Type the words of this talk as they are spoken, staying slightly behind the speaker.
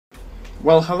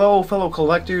Well, hello fellow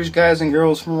collectors, guys and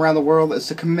girls from around the world. It's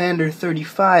the Commander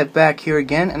 35 back here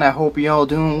again, and I hope you all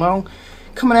doing well.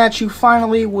 Coming at you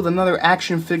finally with another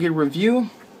action figure review.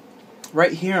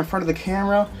 Right here in front of the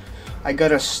camera, I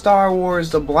got a Star Wars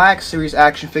The Black Series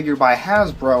action figure by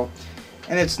Hasbro,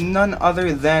 and it's none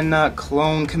other than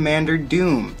Clone Commander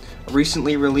Doom, a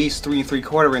recently released 3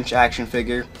 3/4 inch action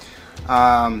figure.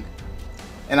 And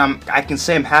I can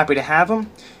say I'm happy to have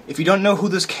him. If you don't know who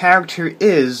this character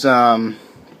is,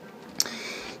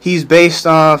 he's based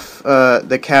off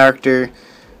the character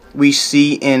we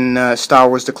see in Star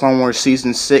Wars The Clone Wars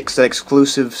Season 6, that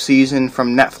exclusive season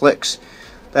from Netflix.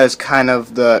 That is kind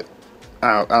of the,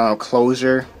 I don't know,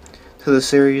 closure to the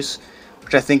series,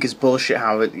 which I think is bullshit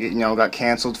how it, got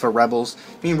canceled for Rebels.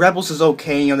 I mean, Rebels is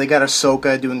okay, they got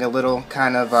Ahsoka doing a little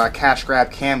kind of cash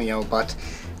grab cameo, but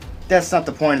that's not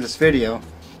the point of this video.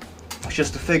 It's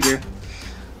just a figure.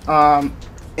 And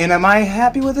am I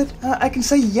happy with it? I can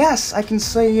say yes. I can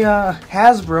say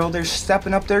Hasbro, they're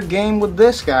stepping up their game with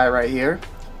this guy right here.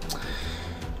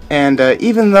 And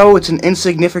even though it's an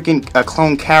insignificant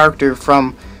clone character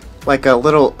from like a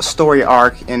little story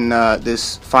arc in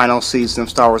this final season of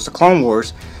Star Wars The Clone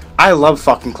Wars, I love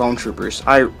fucking clone troopers.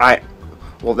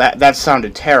 Well, that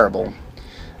sounded terrible.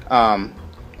 And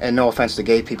no offense to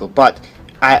gay people, but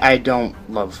I don't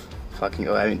love fucking,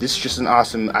 I mean, this is just an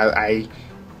awesome, I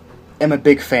am a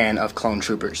big fan of clone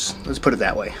troopers. Let's put it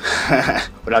that way,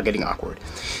 without getting awkward.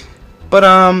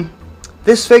 But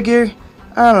this figure,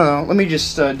 I don't know. Let me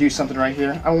just do something right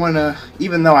here. I want to,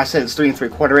 even though I said it's 3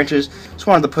 3/4 inches, just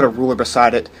wanted to put a ruler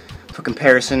beside it for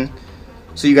comparison,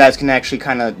 so you guys can actually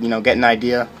kind of, get an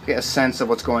idea, get a sense of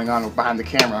what's going on behind the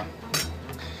camera.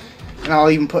 And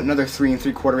I'll even put another 3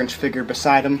 3/4 inch figure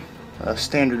beside him, a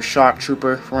standard shock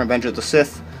trooper from Revenge of the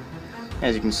Sith.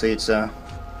 As you can see, it's a,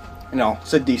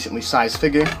 it's a decently sized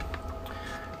figure.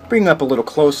 Bring it up a little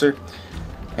closer,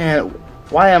 and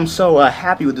why I'm so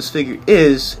happy with this figure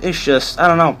is, it's just, I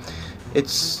don't know,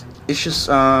 it's just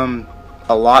a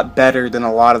lot better than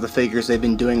a lot of the figures they've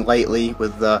been doing lately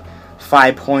with the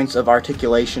 5 points of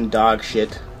articulation dog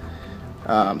shit.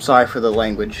 Sorry for the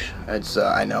language. It's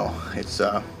I know it's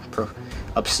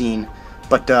obscene,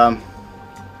 but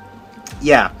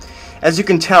yeah, as you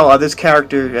can tell, this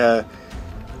character,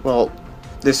 well,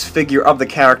 this figure of the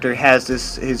character has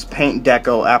his paint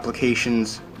deco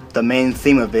applications. The main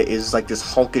theme of it is like this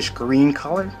hulkish green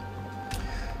color,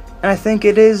 and I think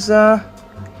it is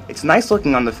it's nice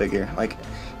looking on the figure, like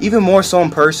even more so in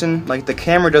person. Like the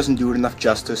camera doesn't do it enough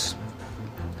justice.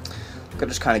 I'll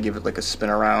just kind of give it like a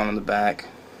spin around on the back.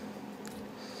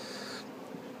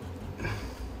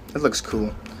 It looks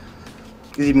cool.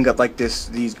 He's even got like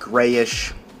these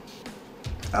grayish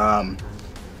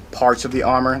parts of the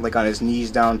armor, like on his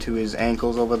knees down to his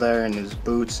ankles over there, and his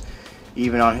boots,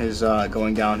 even on his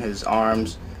going down his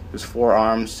arms, his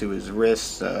forearms to his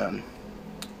wrists,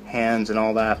 hands, and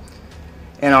all that,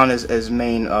 and on his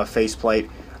main faceplate.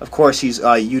 Of course, he's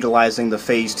utilizing the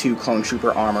Phase 2 Clone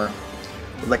Trooper armor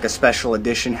with like a special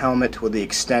edition helmet with the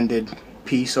extended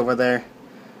piece over there.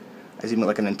 There's even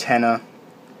like an antenna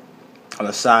on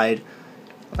the side,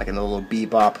 like a little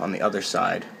bebop on the other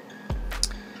side.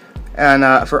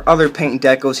 And for other paint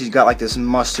decos, he's got like this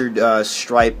mustard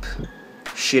stripe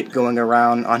shit going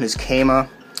around on his Kama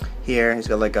here. He's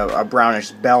got like a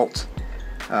brownish belt.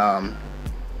 Up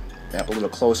a little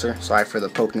closer. Sorry for the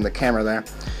poking the camera there.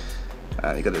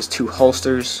 You got his 2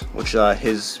 holsters, which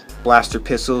his blaster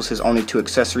pistols, his only 2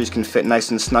 accessories, can fit nice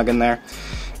and snug in there.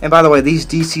 And by the way, these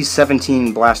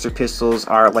DC-17 blaster pistols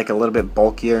are like a little bit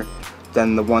bulkier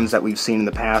than the ones that we've seen in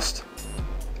the past.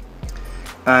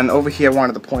 And over here, I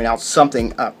wanted to point out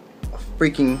something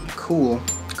freaking cool.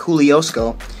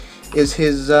 Cooliosco is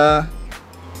his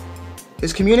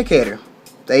communicator.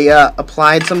 They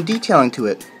applied some detailing to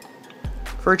it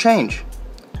for a change.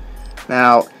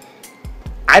 Now,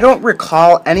 I don't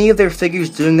recall any of their figures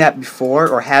doing that before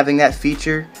or having that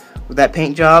feature with that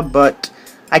paint job, but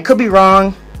I could be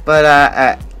wrong. But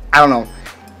I don't know.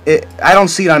 I don't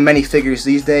see it on many figures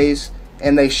these days,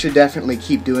 and they should definitely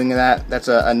keep doing that. That's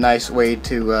a nice way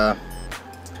to,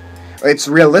 it's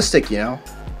realistic, I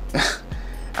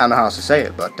don't know how else to say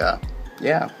it, but,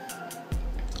 yeah.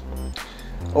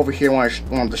 Over here, I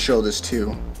wanted to show this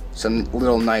too. Some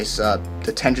little nice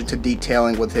attention to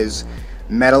detailing with his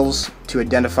medals to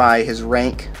identify his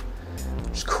rank,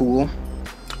 which is cool.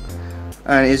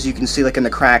 And as you can see, like in the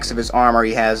cracks of his armor,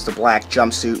 he has the black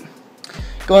jumpsuit.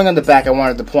 Going on the back, I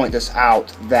wanted to point this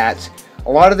out, that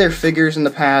a lot of their figures in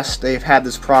the past, they've had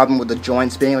this problem with the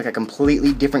joints being like a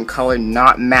completely different color,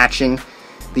 not matching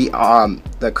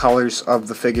the colors of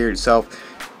the figure itself.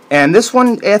 And this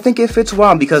one, I think it fits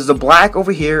well because the black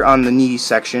over here on the knee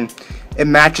section, it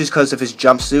matches because of his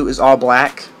jumpsuit is all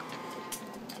black.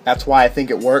 That's why I think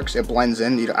it works. It blends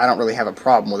in. I don't really have a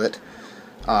problem with it.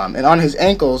 And on his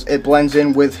ankles, it blends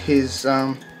in with his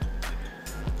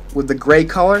with the gray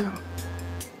color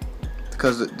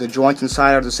because the joints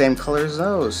inside are the same color as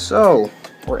those. So,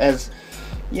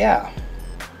 yeah.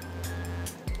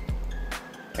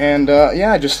 And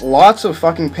yeah, just lots of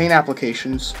fucking paint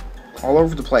applications all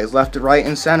over the place, left to right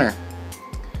and center.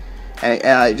 And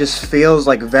it just feels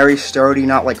like very sturdy,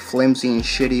 not like flimsy and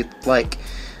shitty. Like,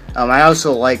 I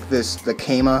also like the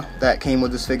Kama that came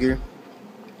with this figure.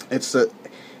 It's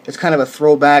kind of a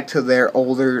throwback to their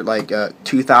older, like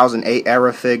 2008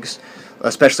 era figs,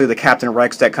 especially the Captain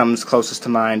Rex that comes closest to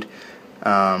mind,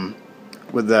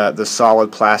 with the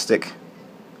solid plastic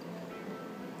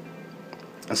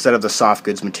instead of the soft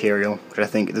goods material, which I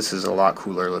think this is a lot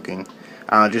cooler looking.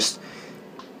 I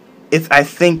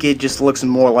think it just looks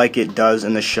more like it does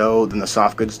in the show than the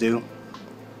soft goods do.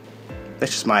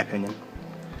 That's just my opinion.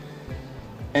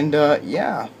 And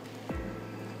yeah.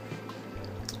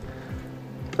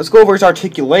 Let's go over his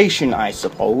articulation, I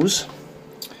suppose,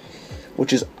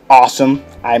 which is awesome,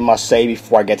 I must say,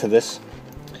 before I get to this.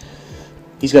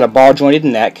 He's got a ball-jointed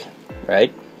neck,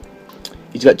 right?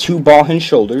 He's got 2 ball-hinged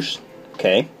shoulders,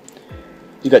 okay?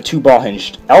 He's got 2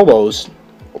 ball-hinged elbows.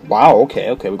 Wow,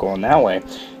 okay, we're going that way.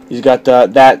 He's got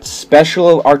that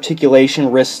special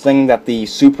articulation wrist thing that the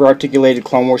super articulated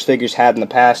Clone Wars figures had in the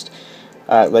past.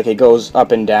 Like it goes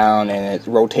up and down and it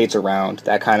rotates around.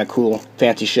 That kind of cool,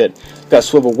 fancy shit. Got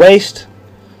swivel waist,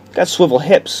 got swivel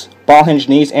hips, ball hinge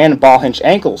knees, and ball hinge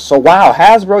ankles. So wow,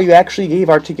 Hasbro, you actually gave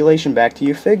articulation back to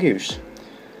your figures.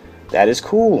 That is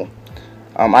cool.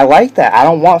 I like that. I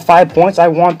don't want 5 points. I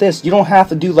want this. You don't have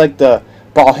to do like the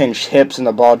ball hinge hips and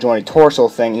the ball jointed torso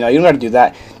thing. You know, you don't have to do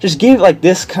that. Just give it like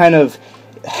this kind of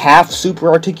half super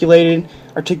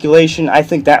articulation. I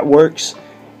think that works.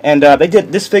 And they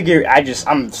did this figure.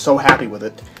 I'm so happy with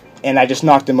it, and I just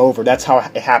knocked him over. That's how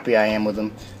happy I am with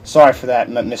him. Sorry for that,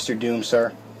 Mr. Doom,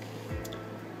 sir.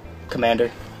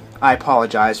 Commander, I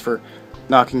apologize for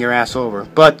knocking your ass over.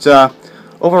 But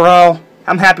overall,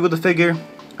 I'm happy with the figure.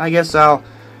 I guess I'll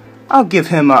give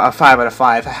him a 5 out of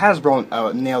 5.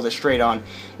 Hasbro nailed it straight on.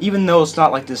 Even though it's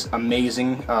not like this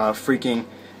amazing, freaking,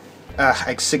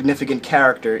 like significant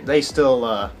character, they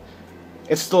still,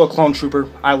 it's still a clone trooper.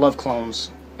 I love clones,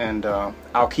 and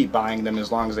I'll keep buying them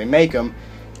as long as they make them.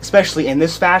 Especially in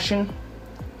this fashion,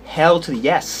 hell to the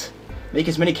yes. Make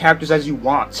as many characters as you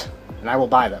want, and I will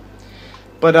buy them.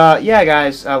 But yeah,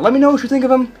 guys, let me know what you think of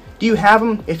them. Do you have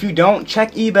them? If you don't,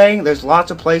 check eBay. There's lots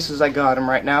of places I got them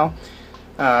right now.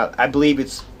 I believe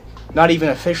it's not even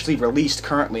officially released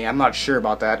currently. I'm not sure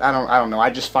about that. I don't know.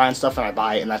 I just find stuff and I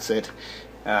buy it, and that's it.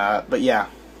 But yeah,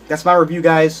 that's my review,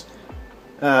 guys.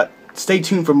 Stay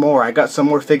tuned for more. I got some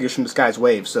more figures from this guy's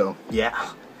wave, so yeah.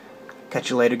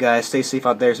 Catch you later, guys. Stay safe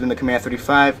out there. It's been the Command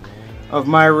 35 of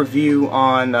my review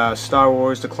on Star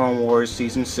Wars: The Clone Wars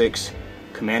Season 6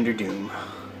 Commander Doom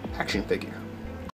action figure.